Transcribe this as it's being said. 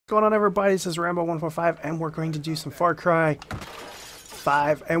going on, everybody? This is Rambo145, and we're going to do some Far Cry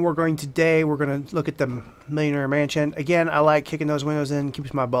 5, and we're going to look at the Millionaire Mansion. Again, I like kicking those windows in,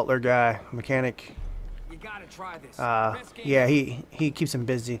 keeps my butler guy, mechanic. You gotta try this. Yeah, he keeps him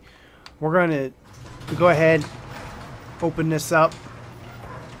busy. We're going to go ahead, open this up.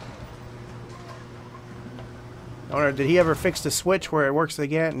 I wonder, did he ever fix the switch where it works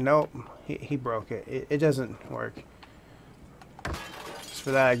again? Nope, he broke it. It doesn't work. For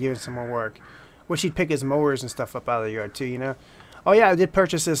that, I give it some more work. Wish he'd pick his mowers and stuff up out of the yard too, you know. Oh yeah, I did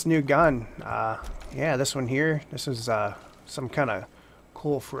purchase this new gun. Yeah, this one here. This is some kind of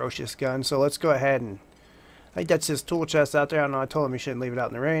cool, ferocious gun. So let's go ahead and I think that's his tool chest out there. I don't know. I told him he shouldn't leave it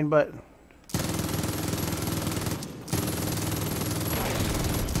out in the rain, but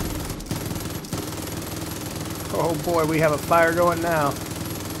oh boy, we have a fire going now.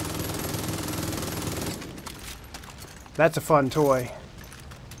 That's a fun toy.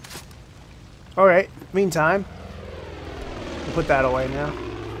 Alright, meantime, we'll put that away now.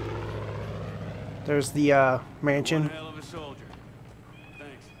 There's the mansion. One hell of a soldier.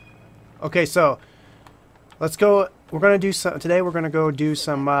 Thanks. Okay, so let's go. We're gonna do some today. We're gonna go do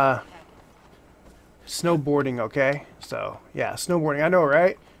some snowboarding. Okay, so yeah, snowboarding. I know,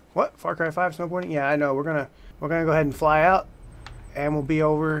 right? What? Far Cry 5 snowboarding? Yeah, I know. We're gonna go ahead and fly out, and we'll be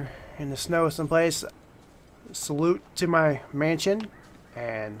over in the snow someplace. Salute to my mansion,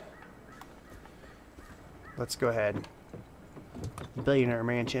 and let's go ahead. Billionaire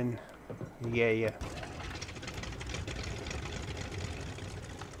Mansion. Yeah.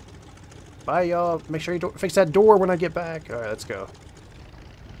 Bye, y'all. Make sure you fix that door when I get back. Alright, let's go.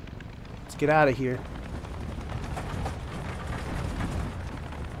 Let's get out of here.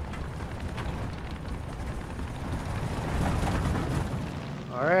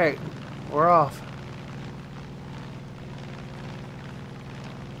 Alright, we're off.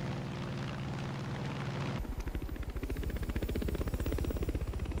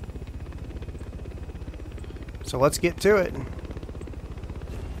 So let's get to it.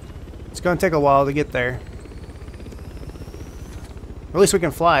 It's going to take a while to get there. At least we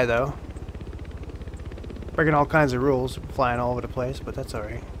can fly, though. Breaking all kinds of rules, flying all over the place, but that's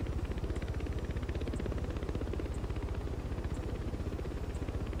alright.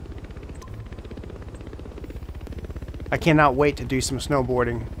 I cannot wait to do some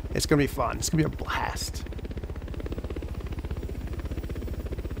snowboarding. It's going to be fun. It's going to be a blast.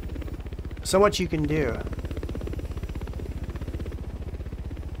 So much you can do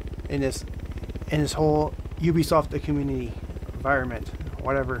in this whole Ubisoft community environment,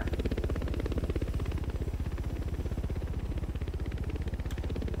 whatever.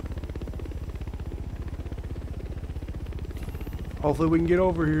 Hopefully we can get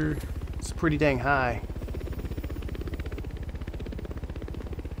over here. It's pretty dang high.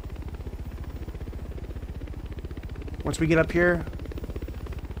 Once we get up here,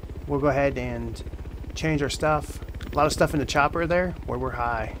 we'll go ahead and change our stuff. A lot of stuff in the chopper there where we're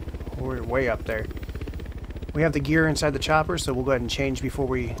high. We're way up there. We have the gear inside the chopper, so we'll go ahead and change before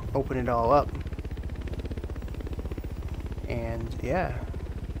we open it all up. And yeah.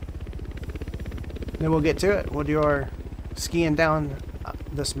 Then we'll get to it. We'll do our skiing down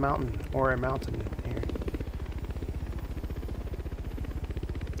this mountain, or a mountain here.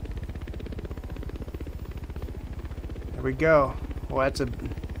 There we go. Well, it's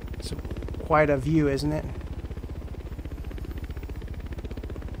quite a view, isn't it?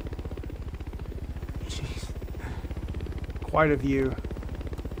 Quite a view.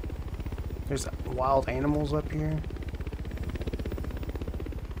 There's wild animals up here.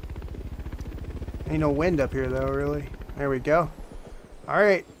 Ain't no wind up here though, really. There we go.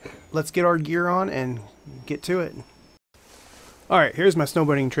 Alright, let's get our gear on and get to it. Alright, here's my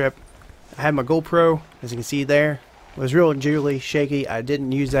snowboarding trip. I had my GoPro, as you can see there. It was real jiggly, shaky. I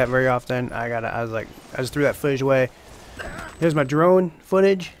didn't use that very often. I just threw that footage away. Here's my drone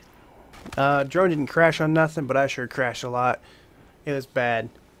footage. Drone didn't crash on nothing, but I sure crashed a lot. It was bad.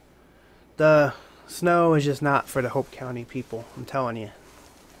 The snow is just not for the Hope County people, I'm telling you.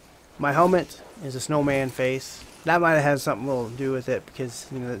 My helmet is a snowman face. That might have had something little to do with it, because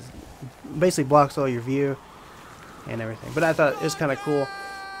you know, it basically blocks all your view and everything. But I thought it was kind of cool.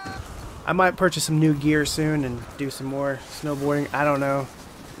 I might purchase some new gear soon and do some more snowboarding. I don't know.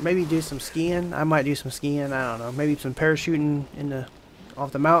 Maybe do some skiing. I might do some skiing. I don't know. Maybe some parachuting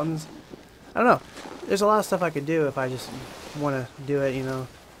off the mountains. I don't know. There's a lot of stuff I could do if I just want to do it, you know.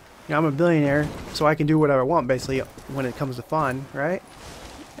 I'm a billionaire, so I can do whatever I want, basically, when it comes to fun, right?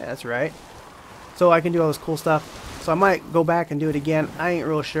 Yeah, that's right. So I can do all this cool stuff. So I might go back and do it again. I ain't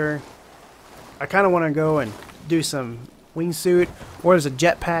real sure. I kind of want to go and do some wingsuit, or there's a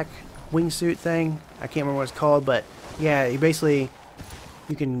jetpack wingsuit thing. I can't remember what it's called, but yeah, you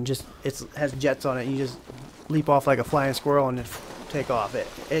can just, it has jets on it. You just leap off like a flying squirrel and just take off.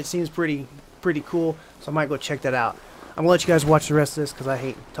 It seems pretty cool, so I might go check that out. I'm gonna let you guys watch the rest of this because I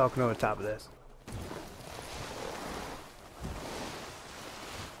hate talking over the top of this.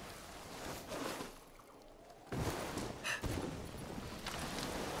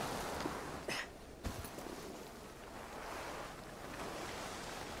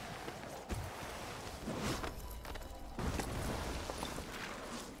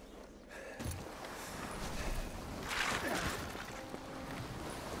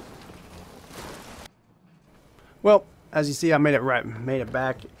 Well, as you see, I made it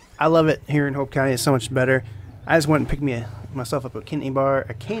back. I love it here in Hope County. It's so much better. I just went and picked myself up a candy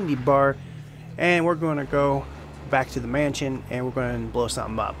bar, and we're going to go back to the mansion, and we're going to blow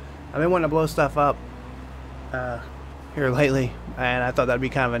something up. I've been wanting to blow stuff up here lately, and I thought that'd be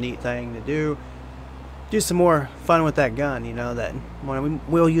kind of a neat thing to do. Do some more fun with that gun, you know. That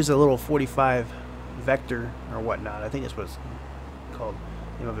we'll use a little 45 Vector or whatnot. I think that's what it's called,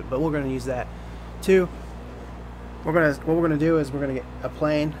 the name of it. But we're going to use that too. What we're gonna do is we're gonna get a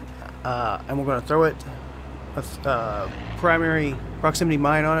plane, and we're gonna throw it a primary proximity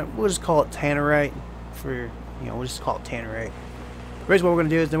mine on it. We'll just call it tannerite we'll just call it tannerite. Basically, what we're gonna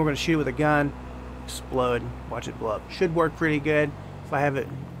do is then we're gonna shoot it with a gun, explode, watch it blow up. Should work pretty good if I have it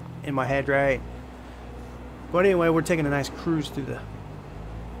in my head right. But anyway, we're taking a nice cruise through the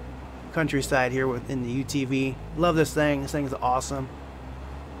countryside here within the UTV. Love this thing. This thing is awesome.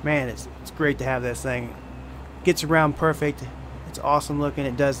 Man, it's great to have this thing. Gets around perfect. It's awesome looking.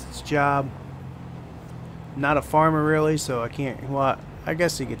 It does its job. Not a farmer really, so I can't. Well, I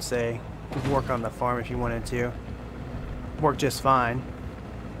guess you could say you could work on the farm if you wanted to. Work just fine.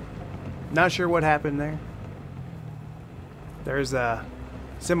 Not sure what happened there. There's a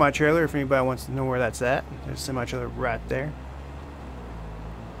semi-trailer if anybody wants to know where that's at. There's a semi-trailer right there.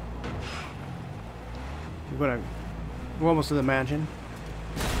 We're almost to the mansion.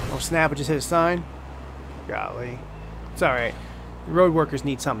 Oh snap! I just hit a sign. Golly. It's alright. The road workers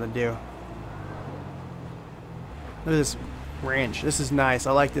need something to do. Look at this ranch. This is nice.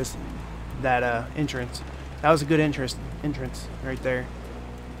 I like that entrance. That was a good entrance right there.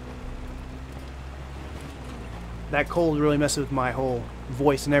 That cold really messes with my whole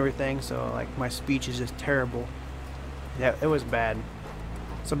voice and everything, so like my speech is just terrible. Yeah, it was bad.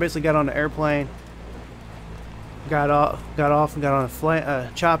 So basically got on the airplane, got off and got on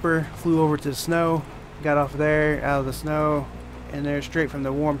a chopper, flew over to the snow. Got off there, out of the snow, and there straight from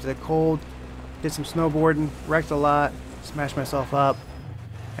the warm to the cold. Did some snowboarding, wrecked a lot, smashed myself up,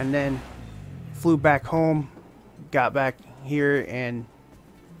 and then flew back home, got back here and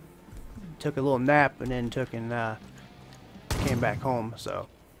took a little nap, and then came back home. So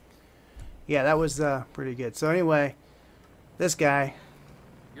yeah, that was pretty good. So anyway, this guy,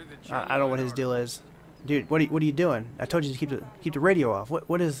 I don't know what his deal is. Dude, what are you doing? I told you to keep the radio off.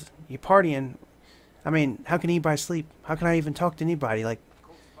 What is you partying? I mean, how can anybody sleep? How can I even talk to anybody? Like,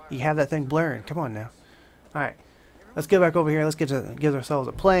 you have that thing blaring. Come on now. Alright, let's get back over here. Let's give ourselves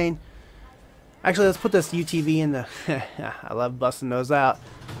a plane. Actually, let's put this UTV in the... I love busting those out.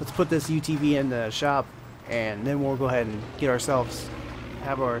 Let's put this UTV in the shop, and then we'll go ahead and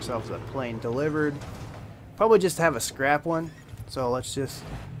have ourselves a plane delivered. Probably just have a scrap one. So let's just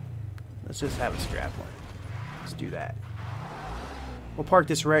have a scrap one. Let's do that. We'll park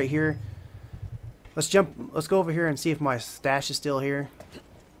this right here. Let's go over here and see if my stash is still here.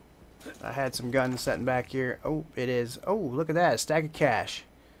 I had some guns sitting back here. Oh, it is. Oh, look at that. A stack of cash.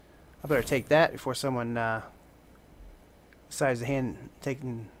 I better take that before someone decides to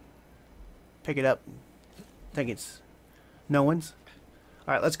pick it up. Think it's no one's.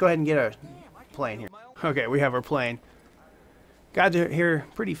 Alright, let's go ahead and get our plane here. Okay, we have our plane. Got here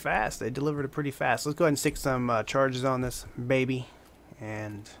pretty fast. They delivered it pretty fast. Let's go ahead and stick some charges on this baby.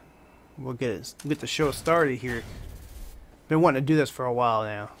 And we'll get the show started here. Been wanting to do this for a while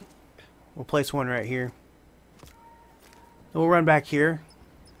now. We'll place one right here. We'll run back here.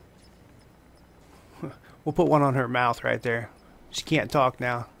 We'll put one on her mouth right there. She can't talk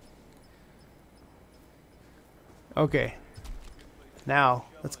now. Okay. Now,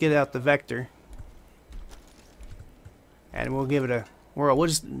 let's get out the Vector. And we'll give it a whirl. We'll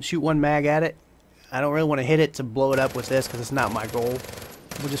just shoot one mag at it. I don't really want to hit it to blow it up with this because it's not my goal.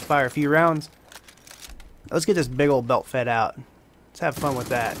 We'll just fire a few rounds. Let's get this big old belt fed out. Let's have fun with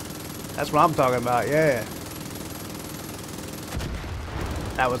that. That's what I'm talking about, yeah.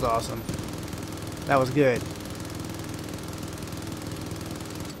 That was awesome. That was good.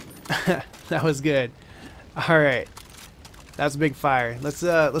 That was good. Alright. That's a big fire. Let's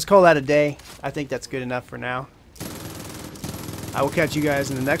call that a day. I think that's good enough for now. I will catch you guys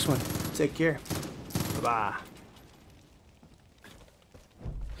in the next one. Take care. Bye-bye.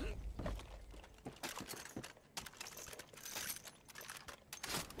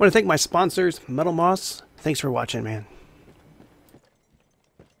 I want to thank my sponsors, Metal Moss. Thanks for watching, man.